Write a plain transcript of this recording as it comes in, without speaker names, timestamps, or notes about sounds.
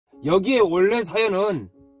여기에 원래 사연은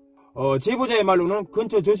제보자의 말로는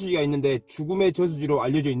근처 저수지가 있는데 죽음의 저수지로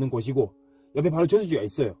알려져 있는 곳이고 옆에 바로 저수지가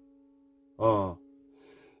있어요.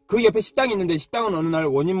 그 옆에 식당이 있는데 식당은 어느 날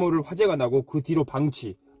원인 모를 화재가 나고 그 뒤로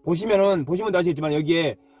방치. 보시면 아시겠지만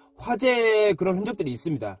여기에 화재 그런 흔적들이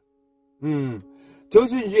있습니다.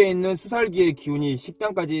 저수지에 있는 수살기의 기운이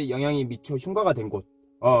식당까지 영향이 미쳐 흉가가 된 곳.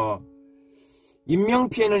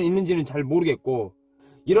 인명피해는 있는지는 잘 모르겠고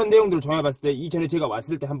이런 내용들을 종합해봤을 때 이전에 제가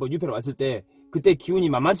왔을 때 한번 유표로 왔을 때 그때 기운이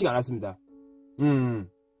만만치가 않았습니다.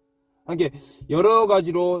 한게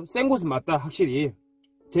여러가지로 센 곳은 맞다 확실히.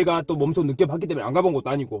 제가 또 몸소 느껴봤기 때문에 안 가본 것도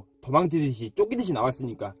아니고 도망치듯이 쫓기듯이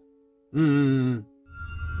나왔으니까.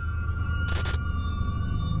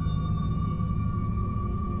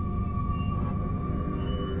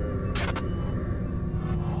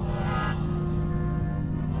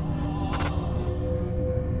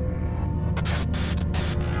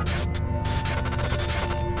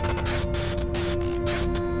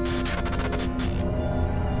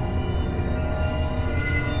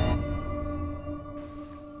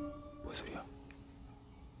 뭔 소리야?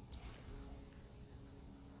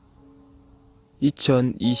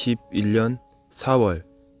 2021년 4월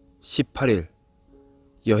 18일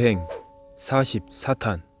여행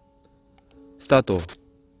 44탄 스타트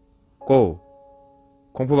고.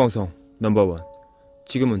 공포방송 넘버원.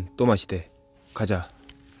 지금은 또마시대. 가자.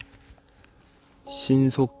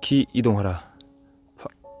 신속히 이동하라.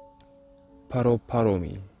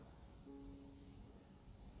 파로파로미.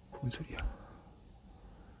 뭔 소리야?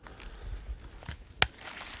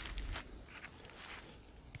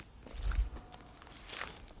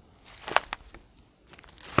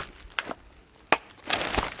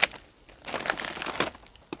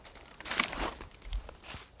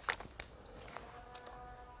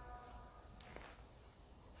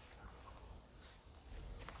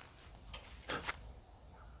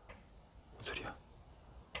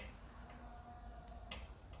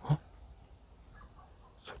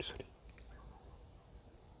 소리.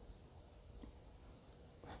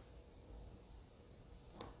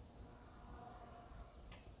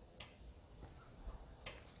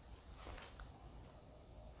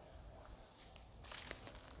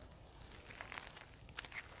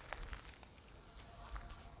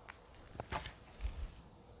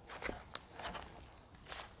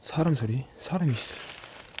 사람 소리? 사람이 있어.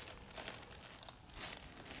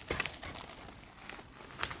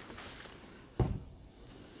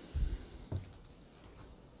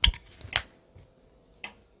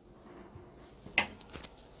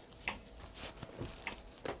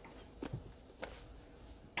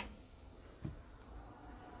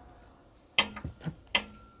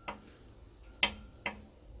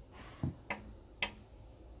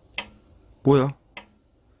 뭐야?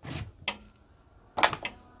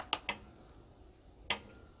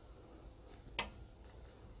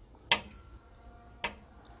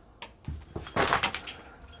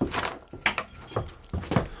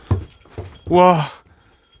 와.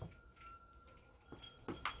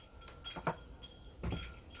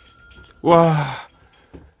 와.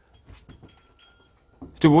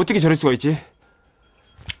 저 어떻게 저럴 수가 있지?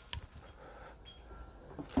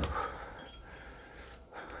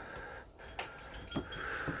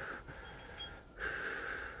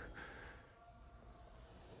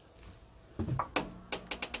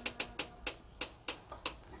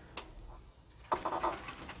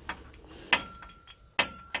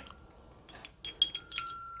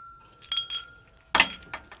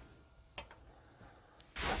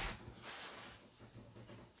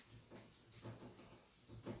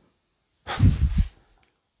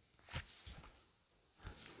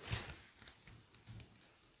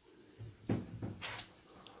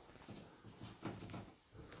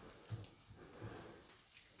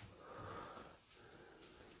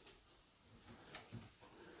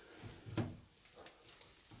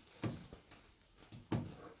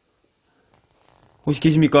 혹시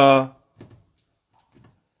계십니까?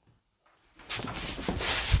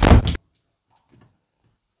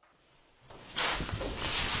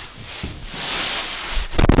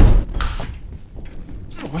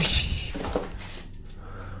 어이씨.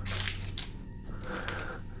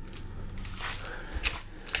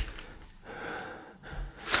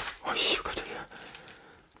 어이씨, 깜짝이야.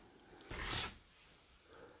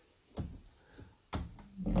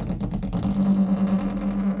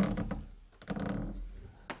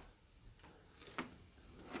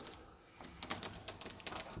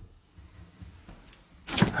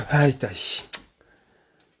 아이다, 씨.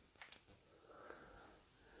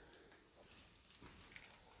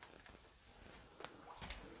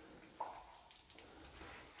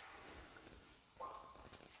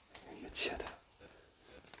 이거 지하다.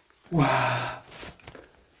 와.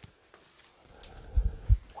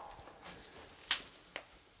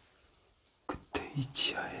 그때 이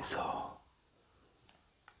지하에서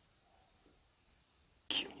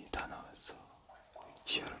기운이 다 나왔어.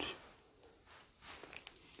 지하를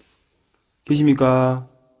계십니까?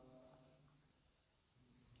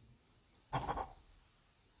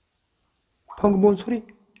 방금 뭔 소리?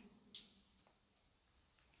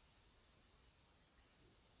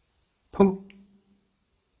 방금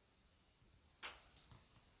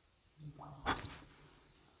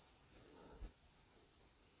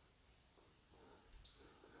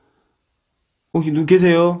혹시 누구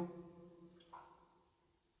계세요?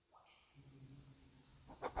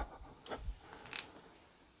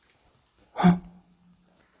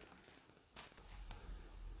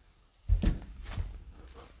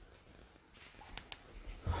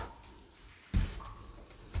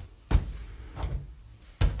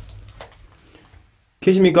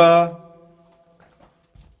 계십니까?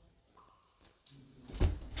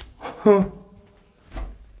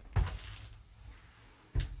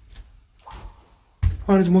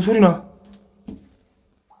 안에서 뭐 소리나?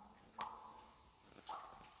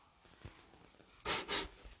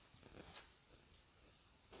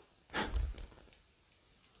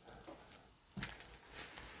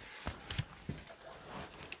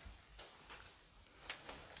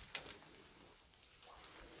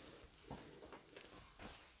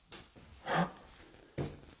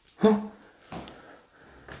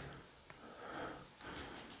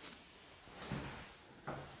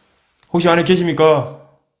 혹시 안에 계십니까?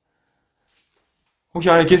 혹시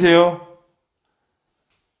안에 계세요?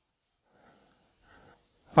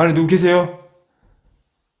 안에 누구 계세요?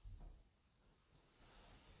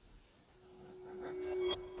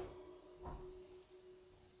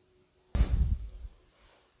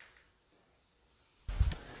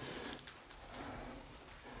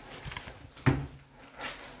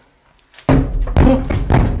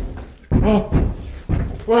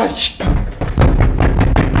 와, 씨.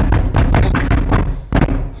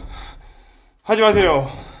 하지 마세요.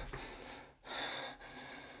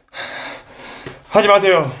 하지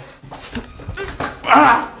마세요.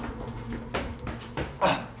 아!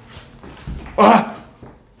 아!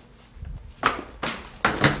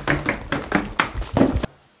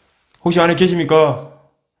 혹시 안에 계십니까?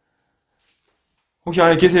 혹시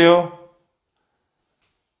안에 계세요?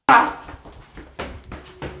 아!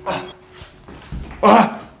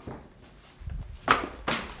 아!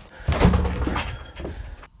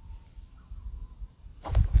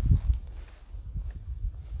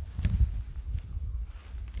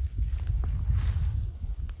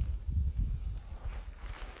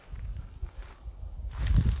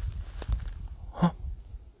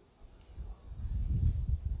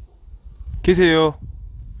 계세요?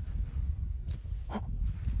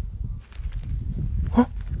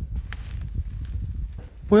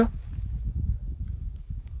 뭐야?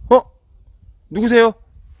 누구세요?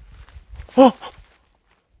 어?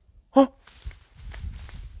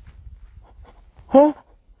 어?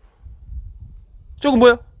 저거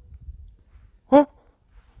뭐야? 어?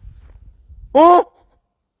 어?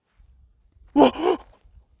 와,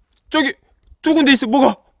 저기 두 군데 있어.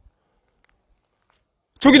 뭐가?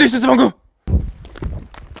 저기도 있었어 방금.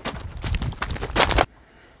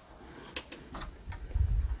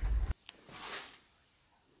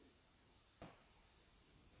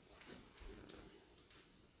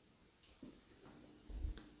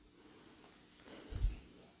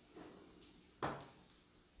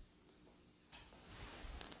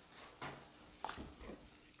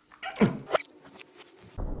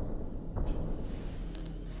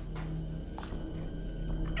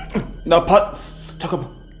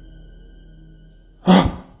 잠깐만.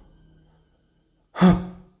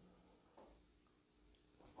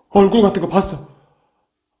 얼굴 같은 거 봤어.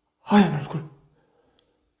 하얀 얼굴.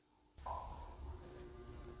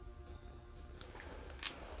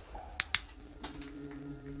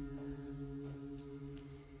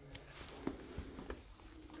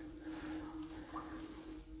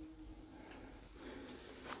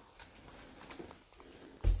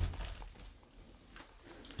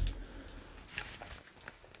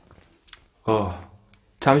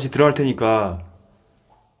 잠시 들어갈 테니까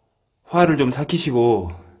화를 좀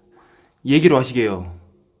삭히시고 얘기로 하시게요.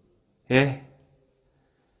 예?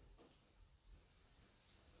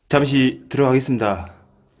 잠시 들어가겠습니다.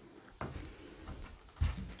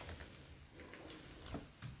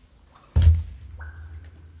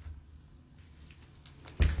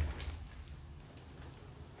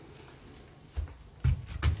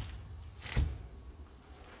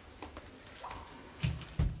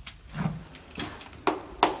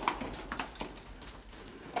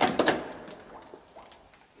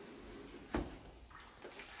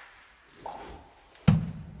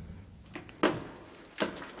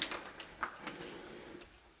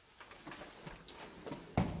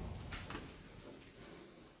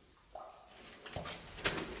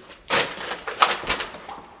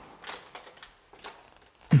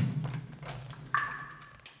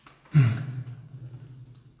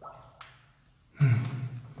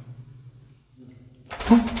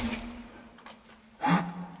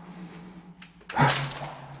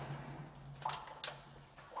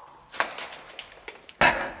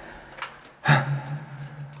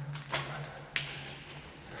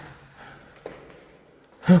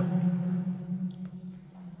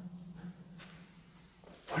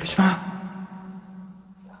 올리지 마.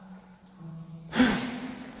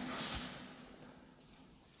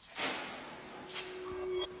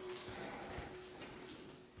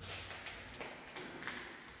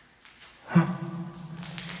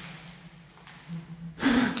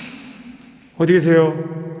 어디 계세요?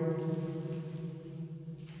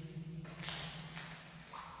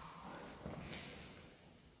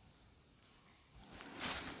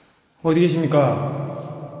 어디 계십니까?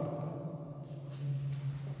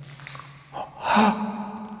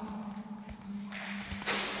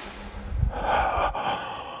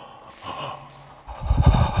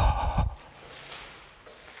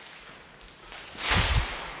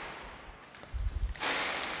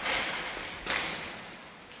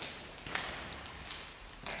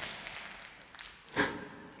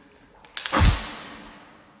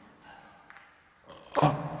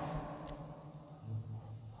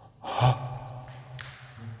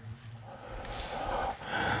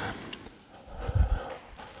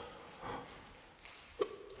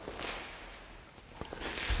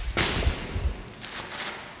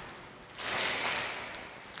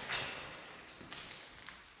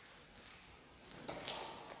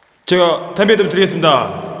 제가 담배 좀 드리겠습니다.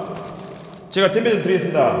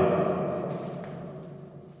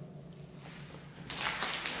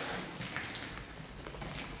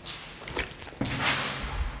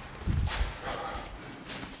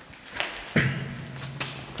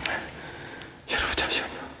 여러분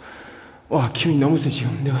잠시만요. 와, 기운이 너무 세.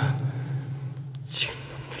 지금 내가 지금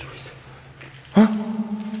너무 걸리고 있어.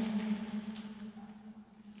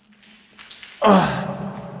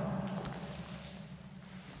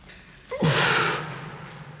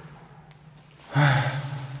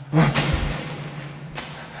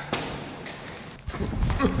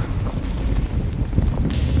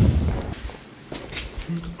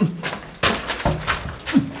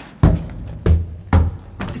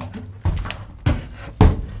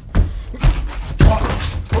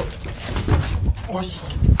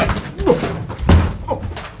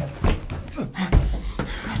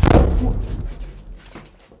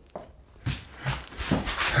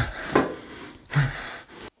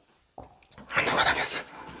 누가 당겼어?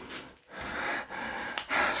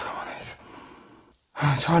 잠깐만 있어.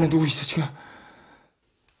 저 안에 누구 있어 지금?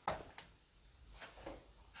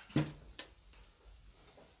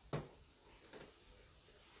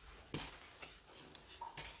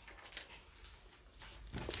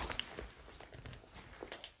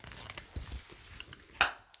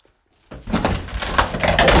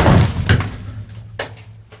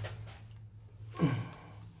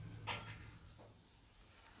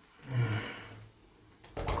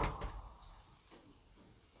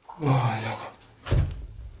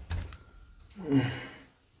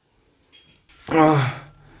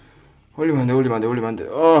 올리면 안 돼.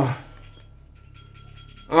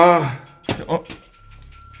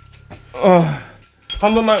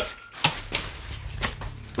 한 번만.